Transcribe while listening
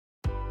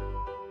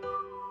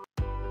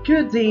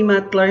Good day,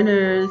 math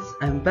learners!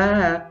 I'm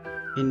back!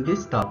 In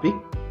this topic,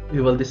 we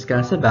will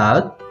discuss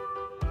about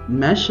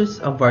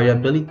measures of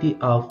variability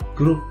of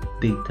group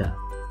data.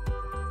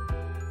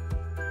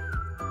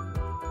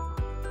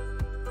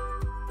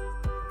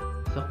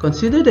 So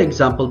consider the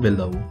example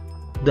below.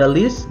 The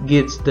list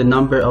gives the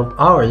number of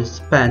hours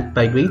spent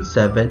by grade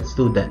 7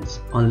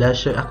 students on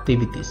leisure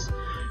activities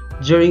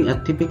during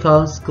a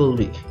typical school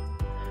week.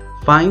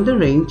 Find the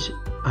range,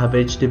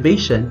 average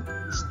deviation,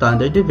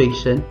 standard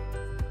deviation,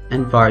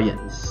 and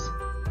variance.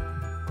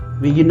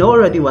 You know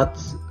already what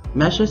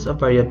measures of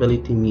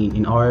variability mean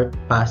in our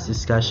past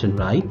discussion,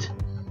 right?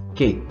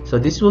 Okay, so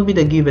this will be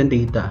the given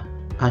data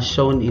as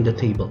shown in the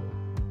table,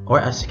 or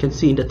as you can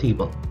see in the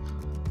table.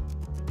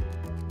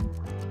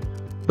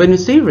 When we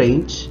say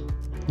range,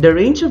 the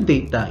range of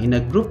data in a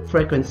group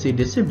frequency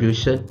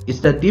distribution is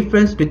the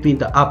difference between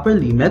the upper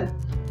limit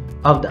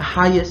of the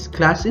highest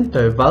class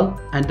interval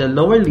and the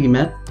lower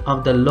limit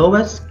of the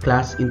lowest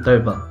class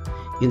interval.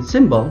 In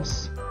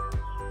symbols,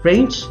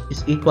 range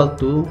is equal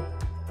to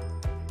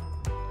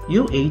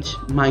UH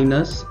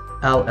minus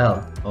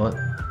LL,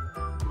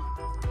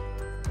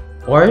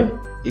 or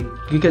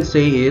you can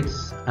say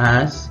it's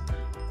as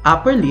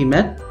upper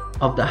limit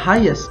of the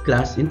highest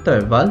class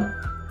interval.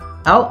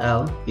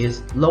 LL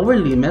is lower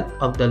limit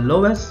of the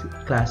lowest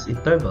class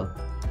interval.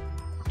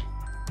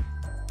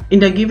 In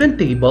the given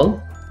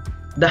table,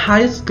 the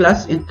highest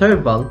class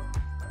interval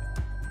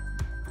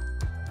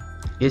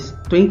is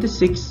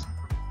 26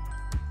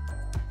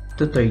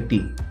 to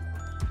 30,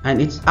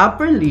 and its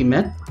upper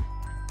limit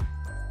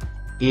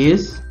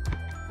is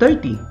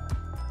 30,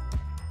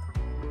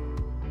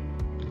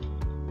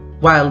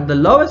 while the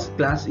lowest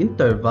class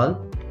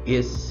interval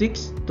is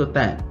 6 to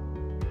 10,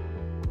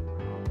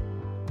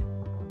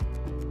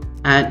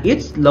 and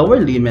its lower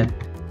limit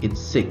is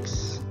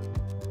 6.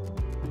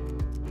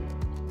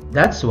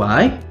 That's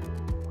why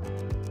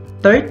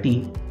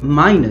 30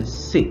 minus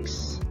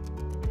 6,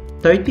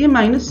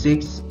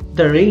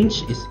 the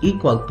range is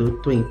equal to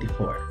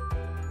 24.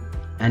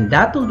 And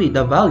that will be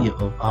the value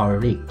of our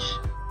range.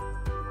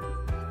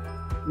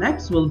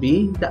 Next will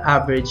be the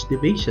average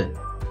deviation.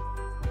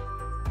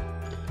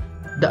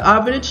 The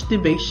average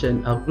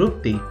deviation of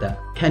group data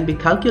can be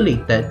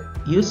calculated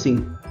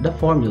using the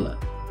formula.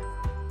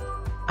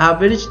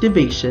 Average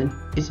deviation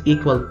is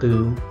equal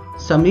to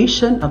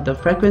summation of the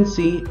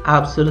frequency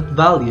absolute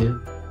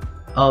value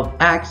of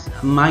x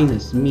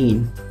minus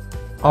mean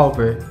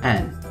over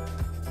n,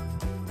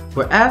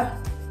 where f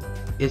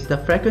is the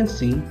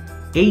frequency,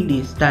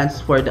 AD stands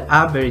for the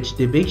average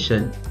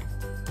deviation,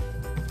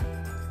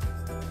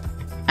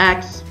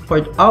 x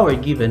for our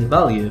given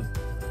value,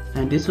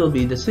 and this will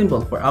be the symbol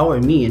for our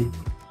mean,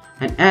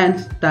 and n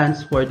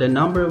stands for the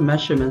number of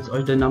measurements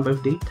or the number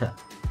of data.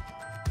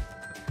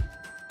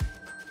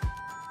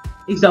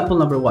 Example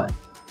number 1.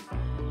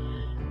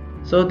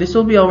 So this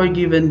will be our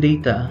given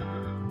data,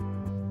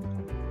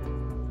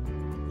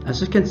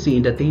 as you can see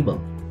in the table.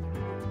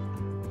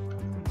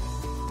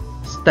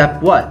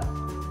 Step 1.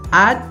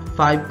 Add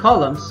 5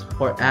 columns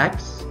for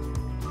x,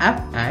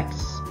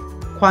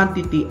 fx,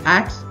 quantity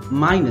x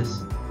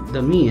minus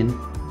the mean,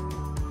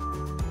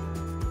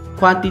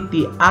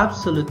 quantity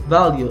absolute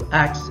value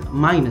x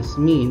minus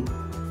mean,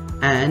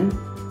 and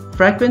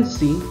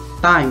frequency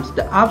times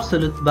the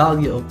absolute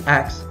value of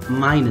x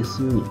minus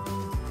mean.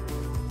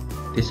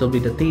 This will be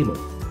the table.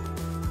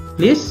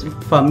 Please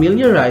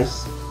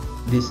familiarize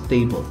this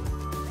table.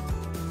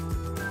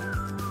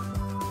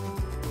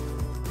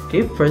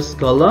 Okay, first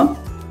column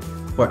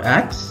for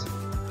x,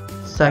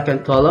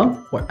 second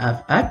column for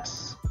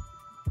fx,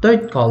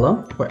 third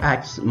column for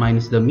x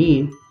minus the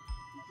mean,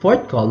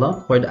 fourth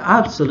column for the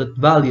absolute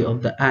value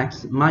of the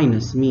x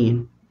minus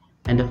mean,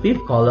 and the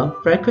fifth column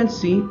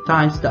frequency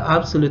times the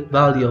absolute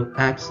value of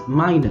x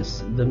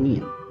minus the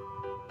mean.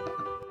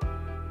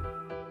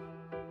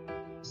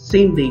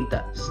 Same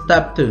data.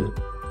 Step 2.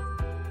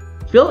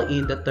 Fill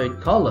in the third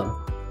column.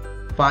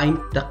 Find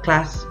the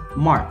class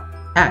mark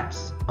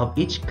x of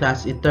each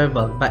class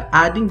interval by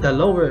adding the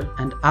lower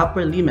and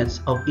upper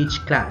limits of each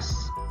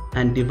class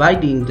and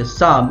dividing the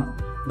sum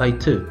by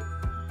 2.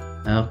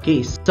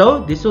 Okay,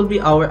 so this will be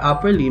our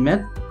upper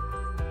limit,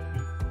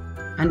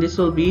 and this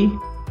will be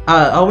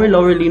our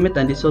lower limit,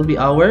 and this will be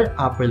our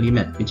upper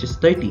limit, which is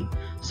 30.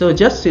 So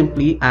just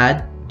simply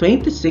add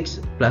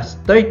 26 plus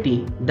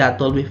 30, that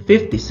will be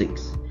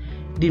 56,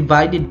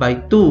 divided by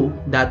 2,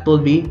 that will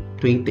be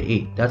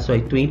 28. That's why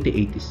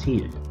 28 is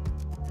here.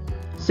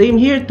 Same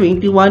here,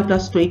 21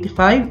 plus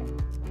 25,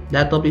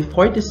 that will be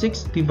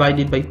 46,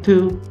 divided by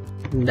 2,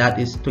 and that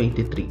is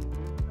 23.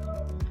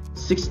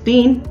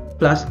 16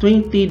 plus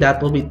 20, that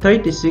will be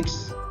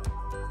 36,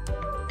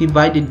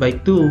 divided by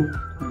 2,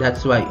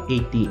 that's why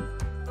 18.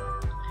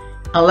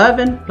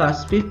 11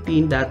 plus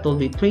 15, that will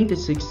be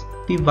 26,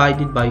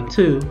 divided by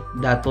 2,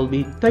 that will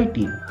be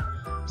 13.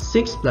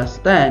 6 plus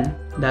 10,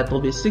 that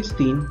will be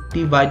 16,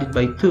 divided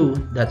by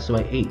 2, that's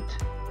why 8.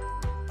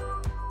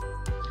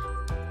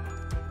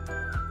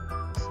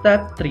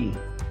 Step 3.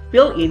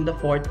 Fill in the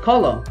fourth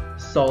column.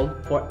 Solve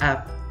for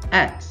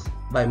fx.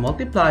 by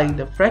multiplying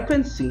the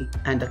frequency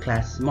and the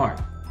class mark.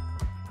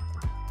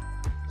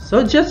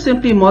 So just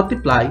simply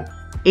multiply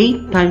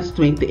 8 times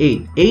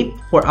 28. 8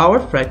 for our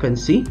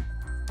frequency,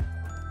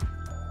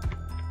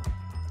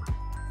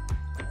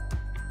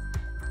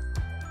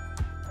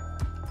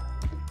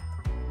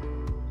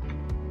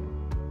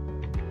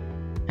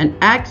 and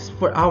X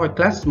for our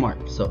class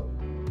mark. So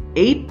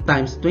 8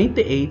 times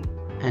 28,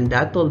 and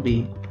that will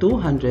be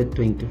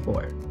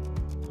 224.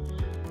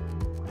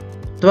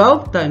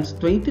 12 times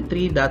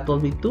 23, that will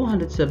be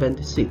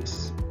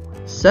 276.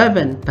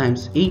 7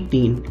 times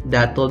 18,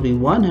 that will be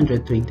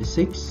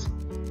 126.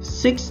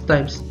 6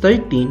 times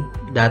 13,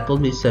 that will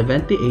be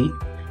 78.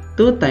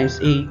 2 times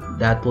 8,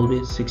 that will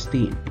be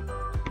 16.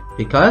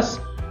 Because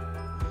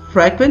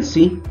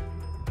frequency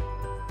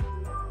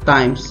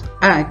times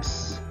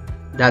X,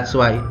 that's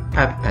why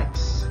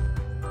fx.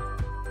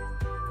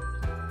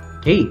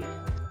 Okay,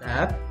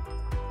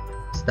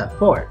 step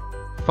 4.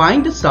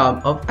 Find the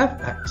sum of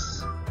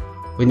fx.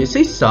 When you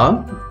say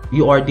sum,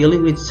 you are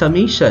dealing with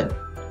summation.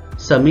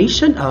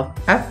 Summation of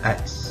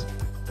fx.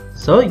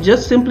 So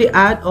just simply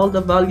add all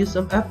the values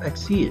of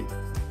fx here.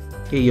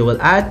 Okay, you will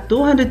add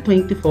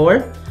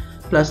 224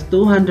 plus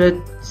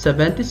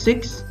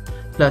 276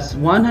 plus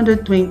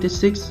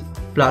 126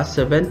 plus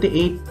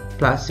 78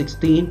 plus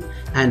 16,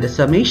 and the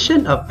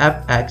summation of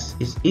fx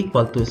is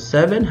equal to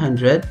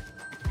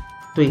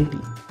 720.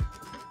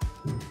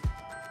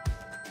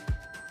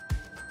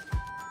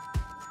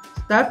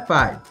 Step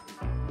 5.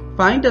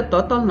 Find the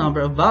total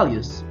number of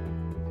values,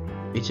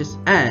 which is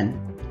n,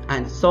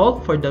 and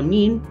solve for the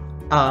mean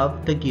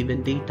of the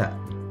given data.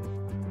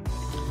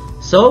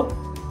 So,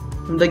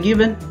 from the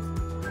given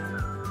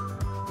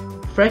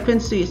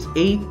frequency is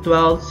 8,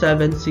 12,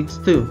 7, 6,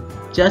 2.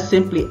 Just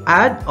simply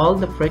add all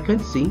the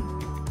frequency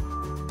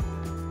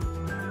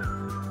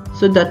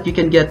so that you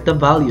can get the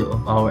value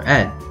of our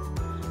n.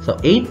 So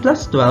 8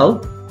 plus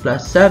 12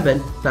 plus 7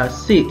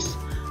 plus 6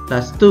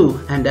 plus 2,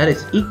 and that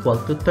is equal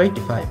to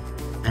 35.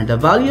 And the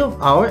value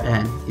of our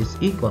n is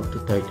equal to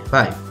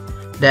 35.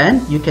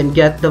 Then you can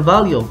get the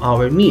value of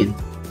our mean,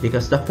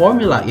 because the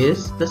formula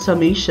is the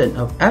summation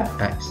of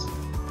fx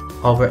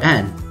over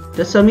n.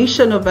 The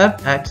summation of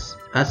fx,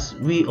 as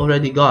we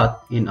already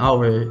got in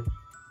our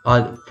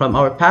from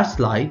our past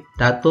slide,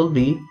 that will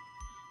be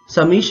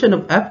summation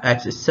of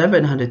fx is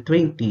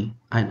 720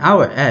 and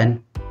our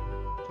n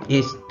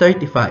is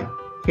 35.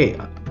 Okay,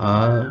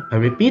 I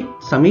repeat,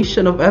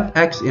 summation of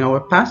fx in our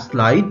past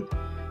slide,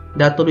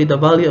 that will be the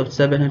value of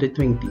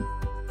 720.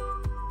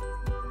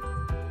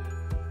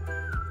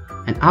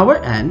 And our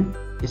n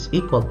is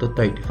equal to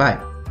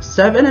 35.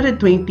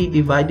 720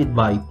 divided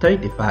by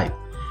 35,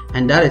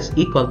 and that is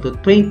equal to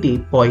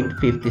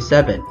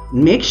 20.57.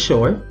 Make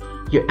sure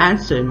your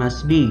answer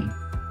must be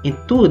in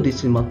 2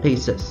 decimal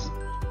places.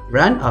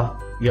 Round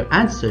off your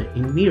answer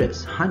in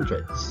nearest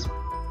hundreds.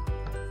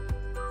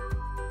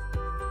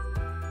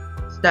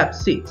 Step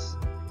 6.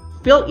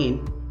 Fill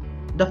in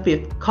the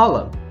 5th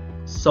column.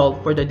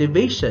 Solve for the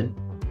deviation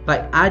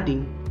by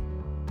adding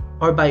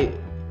or by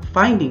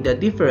finding the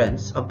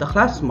difference of the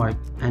class mark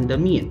and the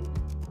mean.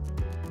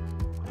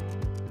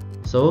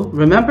 So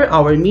remember,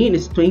 our mean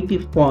is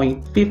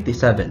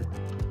 20.57.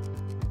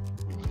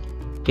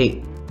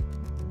 Okay,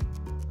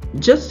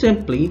 just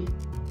simply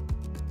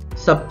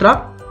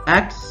subtract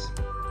x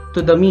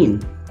to the mean.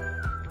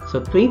 So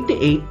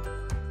 28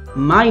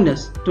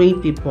 minus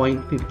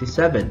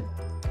 20.57,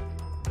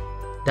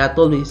 that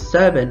will be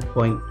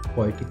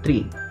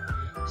 7.43.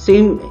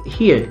 Same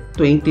here,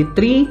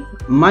 23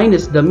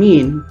 minus the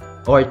mean,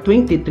 or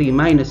 23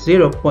 minus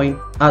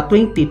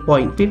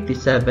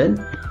 20.57,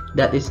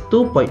 that is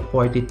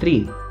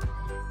 2.43.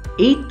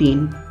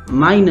 18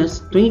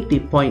 minus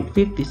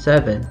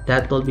 20.57,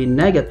 that will be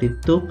negative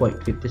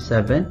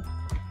 2.57.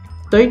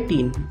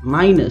 13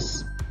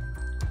 minus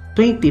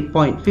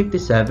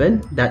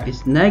 20.57, that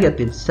is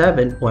negative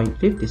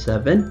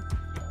 7.57.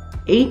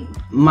 8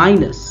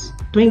 minus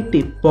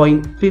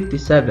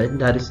 20.57,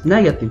 that is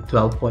negative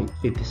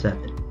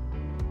 12.57.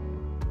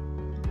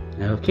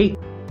 Okay,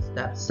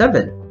 step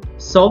 7.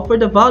 Solve for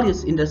the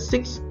values in the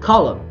 6th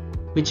column,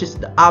 which is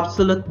the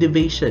absolute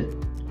deviation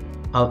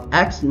of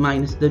x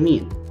minus the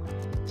mean.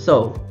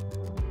 So,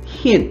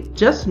 hint,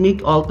 just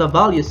make all the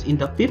values in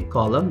the 5th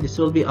column. This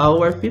will be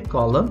our 5th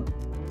column.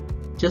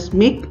 Just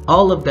make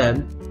all of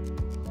them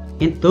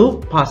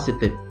into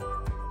positive.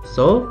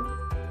 So,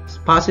 it's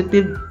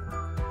positive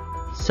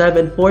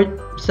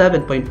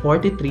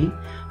 7.43,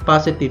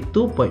 positive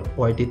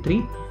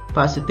 2.43,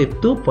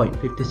 positive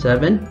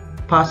 2.57,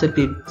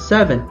 positive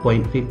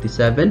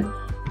 7.57,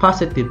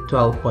 positive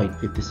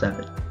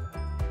 12.57.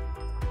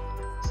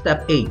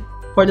 Step 8.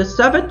 For the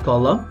 7th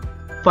column,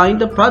 find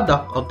the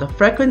product of the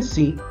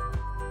frequency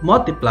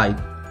multiplied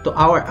to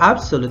our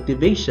absolute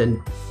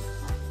deviation.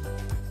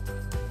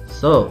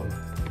 So,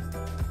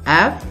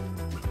 f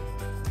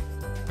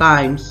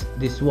times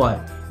this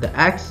one, the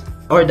x,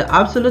 or the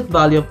absolute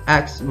value of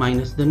x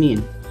minus the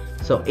mean.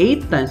 So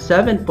 8 times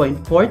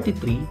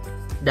 7.43,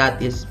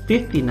 that is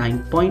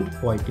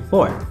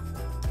 59.44.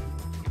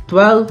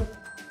 12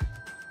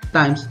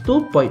 times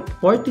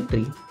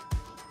 2.43,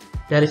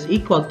 that is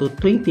equal to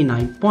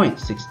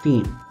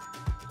 29.16.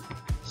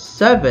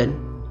 7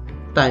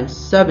 times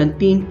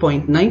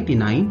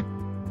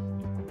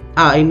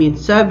 17.99,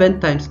 7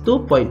 times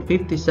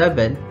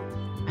 2.57,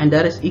 and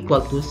that is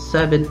equal to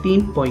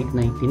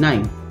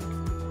 17.99.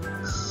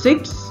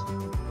 6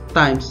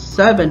 times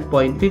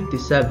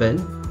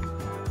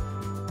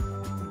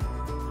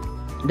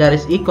 7.57, that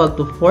is equal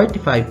to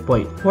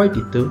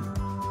 45.42.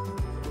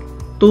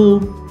 2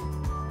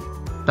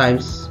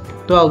 times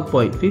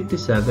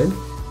 12.57,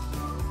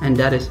 and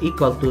that is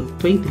equal to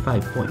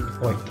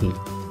 25.14.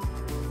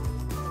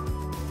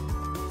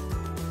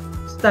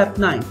 Step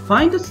 9.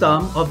 Find the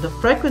sum of the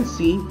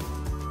frequency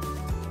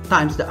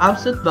times the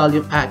absolute value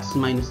of x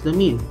minus the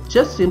mean.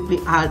 Just simply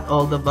add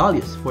all the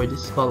values for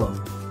this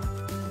column.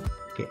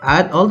 Okay,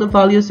 add all the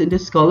values in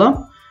this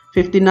column.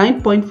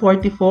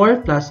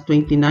 59.44 plus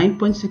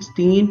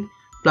 29.16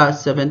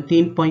 plus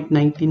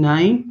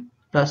 17.99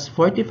 plus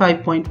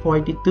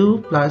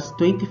 45.42 plus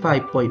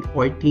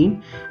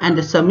 25.14, and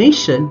the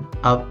summation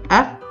of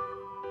f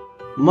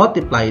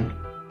multiplied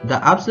the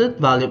absolute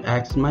value of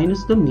x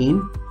minus the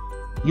mean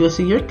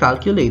using your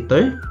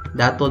calculator,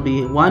 that will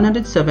be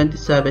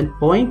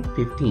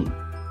 177.15.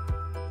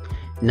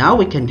 Now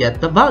we can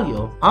get the value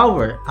of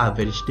our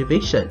average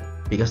deviation,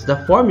 because the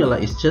formula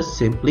is just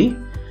simply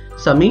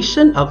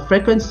summation of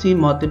frequency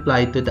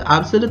multiplied to the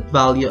absolute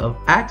value of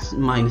x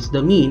minus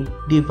the mean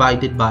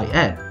divided by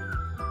n.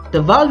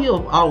 The value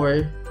of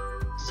our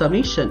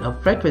summation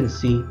of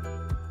frequency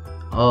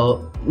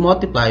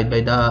multiplied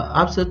by the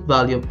absolute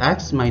value of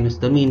x minus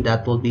the mean,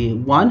 that will be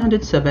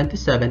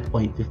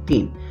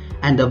 177.15,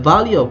 and the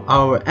value of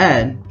our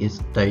n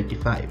is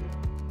 35.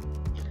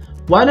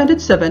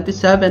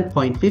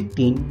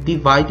 177.15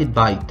 divided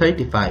by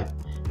 35,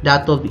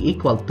 that will be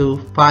equal to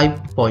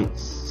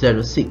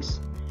 5.06.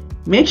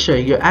 Make sure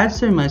your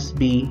answer must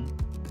be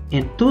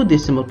in 2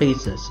 decimal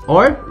places,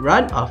 or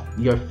run off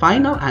your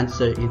final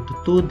answer into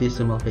 2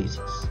 decimal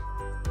places.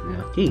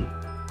 Okay.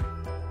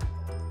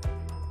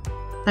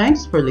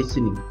 Thanks for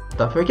listening.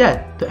 Don't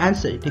forget to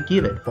answer the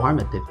given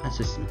formative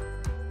assessment.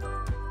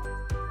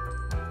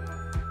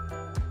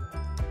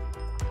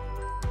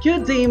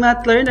 Good day,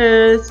 math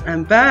learners!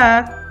 I'm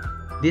back!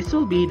 This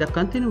will be the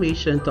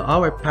continuation to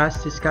our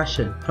past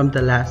discussion from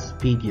the last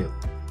video.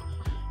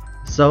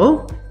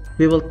 So,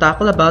 we will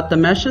tackle about the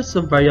measures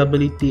of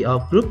variability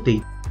of group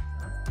data.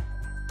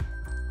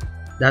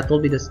 That will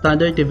be the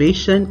standard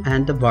deviation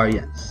and the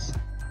variance.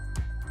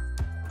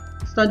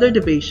 Standard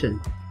deviation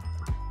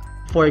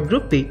for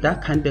group data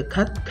can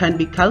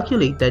be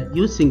calculated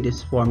using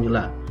this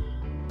formula.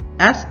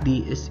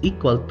 SD is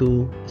equal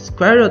to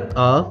square root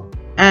of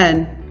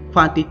n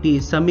quantity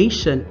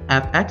summation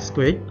fx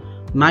squared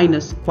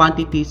minus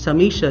quantity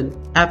summation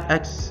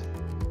fx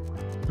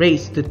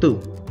raised to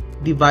 2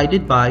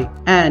 divided by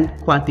n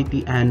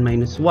quantity n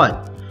minus 1,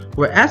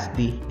 where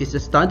SD is the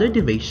standard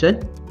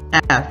deviation,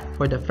 f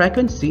for the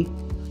frequency,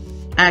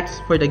 x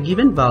for the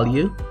given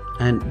value,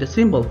 and the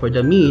symbol for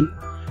the mean,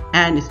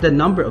 n is the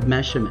number of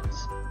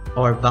measurements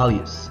or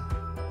values.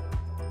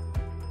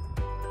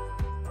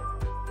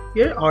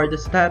 Here are the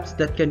steps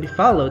that can be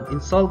followed in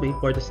solving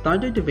for the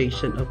standard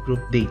deviation of group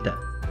data.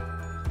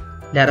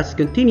 Let us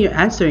continue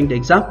answering the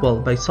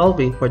example by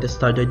solving for the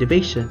standard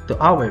deviation to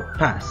our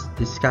past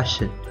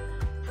discussion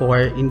for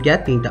in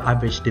getting the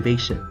average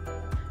deviation.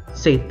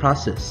 Same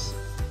process.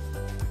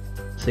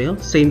 So,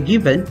 same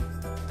given.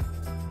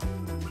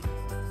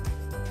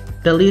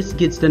 The list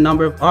gives the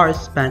number of hours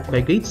spent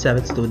by grade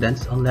 7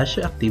 students on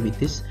leisure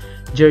activities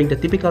during the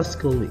typical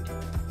school week.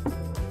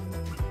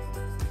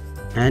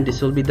 And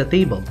this will be the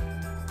table.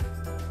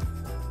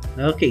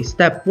 Okay,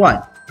 step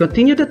 1.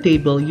 Continue the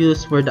table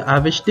used for the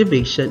average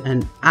deviation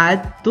and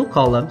add 2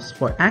 columns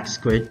for x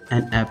squared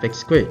and fx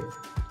squared.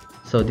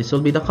 So this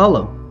will be the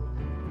column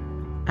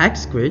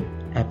x squared,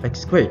 fx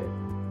squared.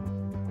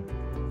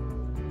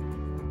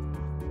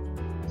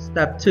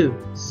 Step 2.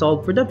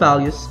 Solve for the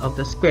values of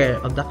the square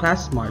of the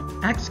class mark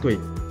x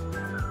squared.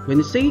 When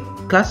you say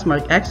class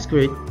mark x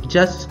squared,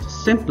 just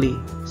simply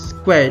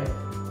squared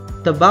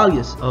the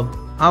values of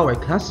our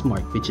class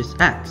mark, which is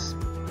x.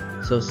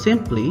 So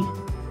simply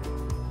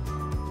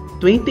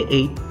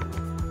 28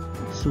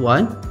 is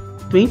 1.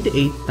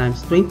 28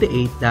 times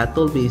 28, that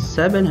will be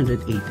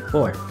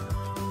 784.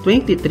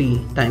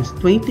 23 times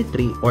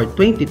 23 or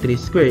 23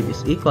 squared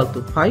is equal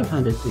to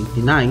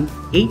 529.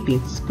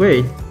 18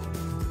 squared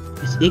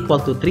is equal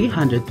to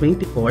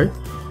 324.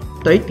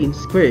 13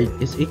 squared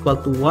is equal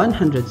to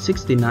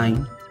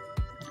 169.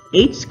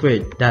 8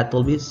 squared, that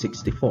will be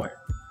 64.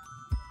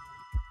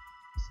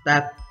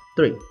 Step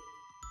 3.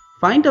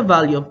 Find the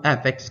value of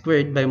fx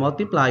squared by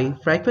multiplying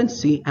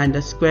frequency and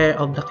the square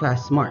of the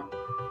class mark.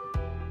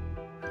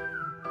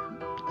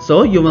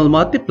 So you will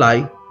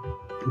multiply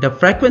the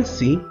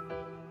frequency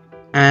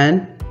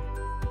and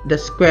the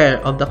square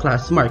of the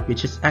class mark,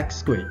 which is x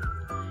squared.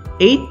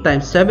 8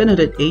 times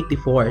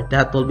 784,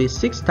 that will be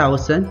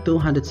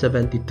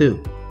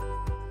 6,272.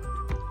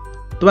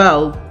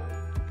 12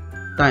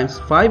 times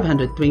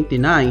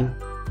 529,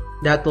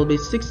 that will be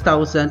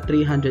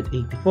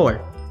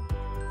 6,384.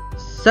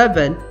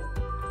 7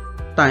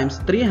 times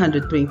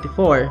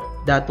 324,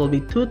 that will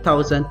be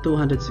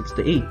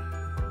 2,268.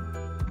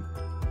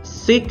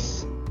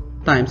 6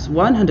 times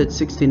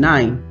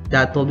 169,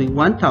 that will be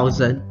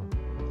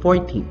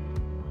 1,014.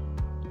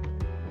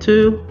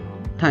 2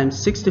 times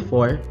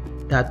 64,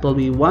 that will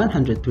be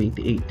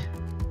 128.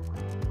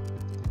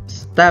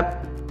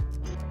 Step: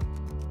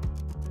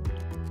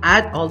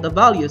 add all the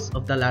values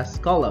of the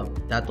last column,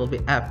 that will be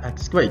fx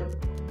squared.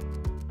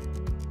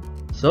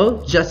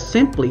 So just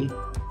simply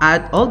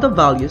add all the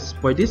values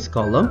for this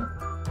column.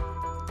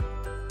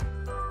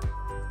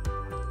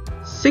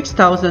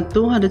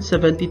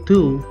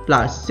 6,272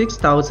 plus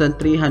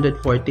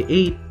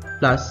 6,348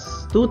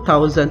 plus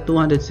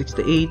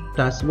 2,268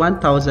 plus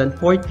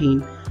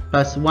 1,014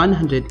 plus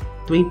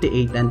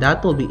 128, and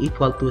that will be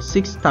equal to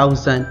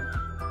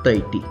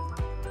 6,030.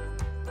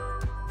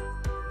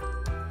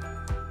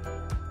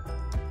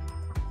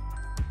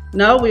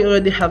 Now we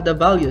already have the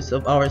values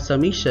of our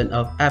summation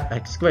of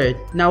fx squared.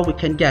 Now we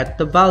can get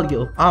the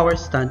value of our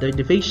standard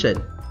deviation.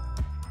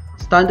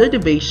 Standard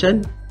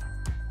deviation,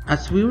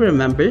 as we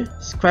remember,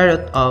 square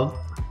root of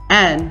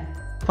n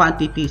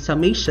quantity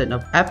summation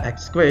of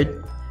fx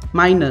squared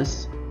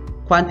minus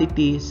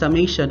quantity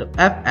summation of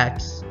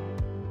fx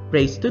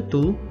raised to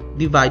 2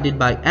 divided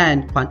by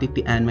n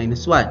quantity n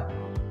minus 1,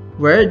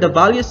 where the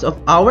values of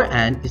our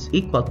n is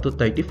equal to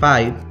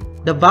 35.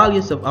 The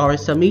values of our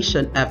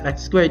summation fx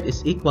squared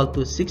is equal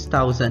to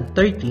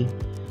 6,030.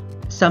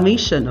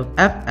 Summation of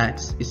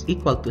fx is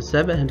equal to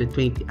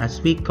 720 as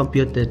we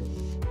computed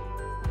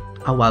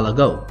a while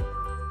ago.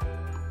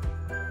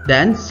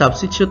 Then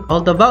substitute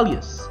all the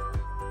values.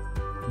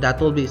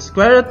 That will be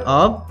square root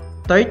of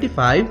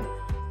 35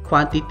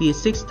 quantity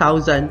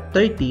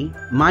 6,030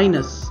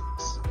 minus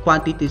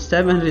quantity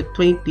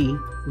 720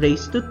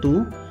 raised to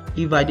 2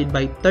 divided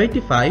by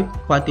 35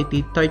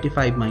 quantity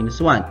 35 minus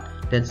 1.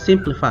 Then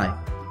simplify.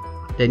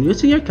 Then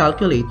using your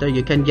calculator,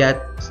 you can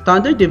get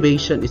standard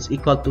deviation is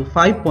equal to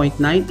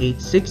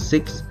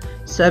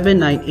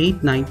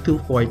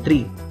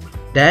 5.98667989,243.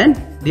 Then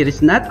this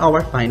is not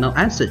our final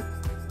answer.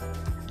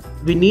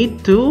 We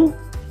need to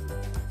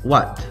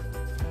what?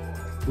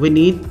 We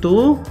need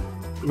to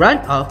run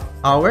off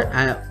our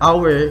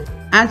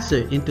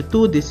answer into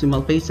 2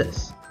 decimal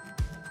places.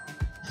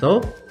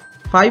 So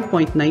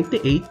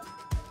 5.98,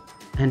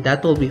 and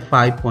that will be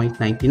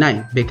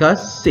 5.99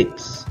 because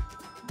 6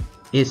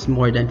 is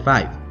more than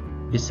 5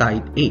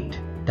 beside 8.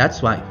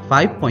 That's why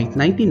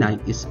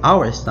 5.99 is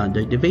our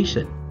standard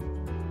deviation.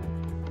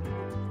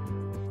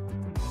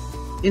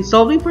 In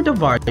solving for the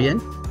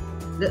variant,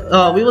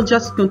 we will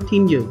just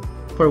continue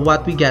for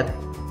what we get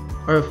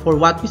or for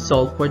what we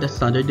solve for the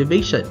standard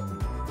deviation.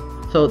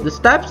 So the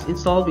steps in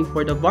solving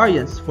for the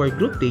variance for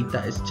group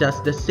data is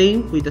just the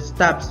same with the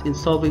steps in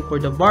solving for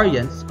the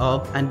variance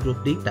of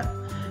ungrouped data.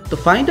 To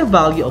find the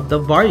value of the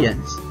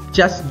variance,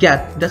 just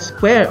get the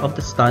square of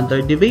the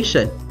standard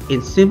deviation.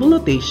 In simple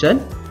notation,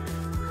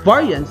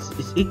 variance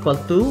is equal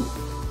to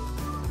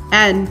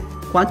n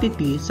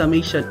quantity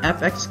summation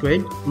fx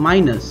squared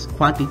minus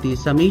quantity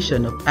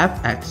summation of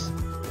fx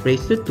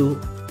raised to 2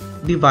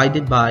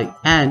 divided by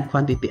n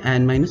quantity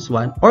n minus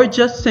 1, or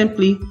just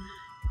simply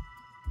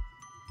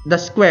the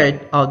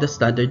squared of the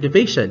standard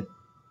deviation.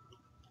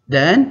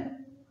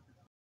 Then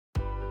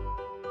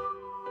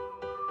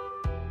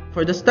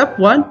for the step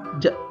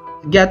 1,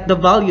 get the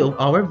value of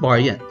our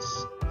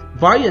variance.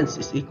 Variance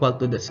is equal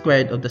to the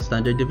square root of the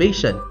standard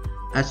deviation,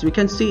 as we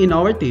can see in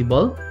our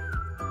table.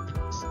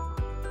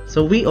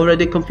 So we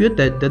already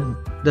computed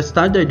the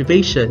standard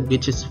deviation,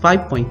 which is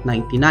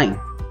 5.99.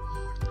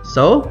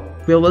 So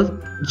we will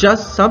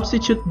just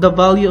substitute the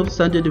value of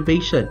standard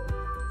deviation.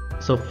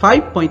 So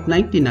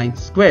 5.99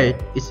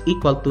 squared is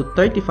equal to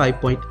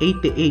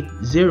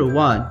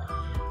 35.8801.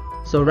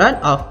 So run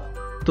off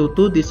to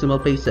 2 decimal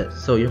places.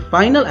 So your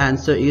final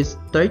answer is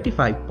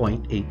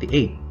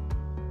 35.88.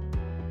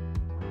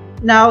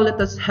 Now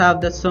let us have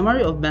the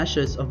summary of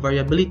measures of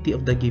variability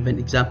of the given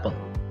example.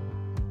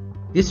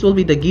 This will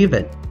be the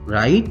given,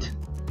 right?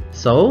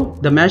 So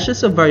the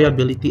measures of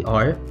variability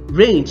are: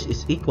 range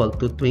is equal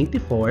to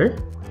 24,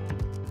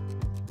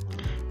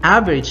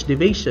 average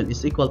deviation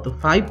is equal to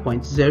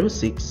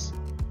 5.06,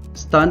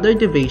 standard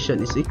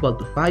deviation is equal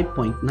to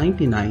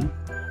 5.99,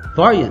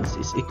 variance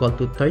is equal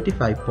to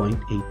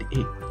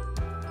 35.88.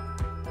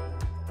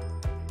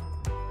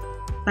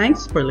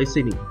 Thanks for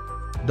listening.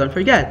 Don't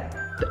forget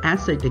to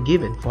answer the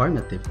given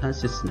formative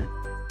assessment.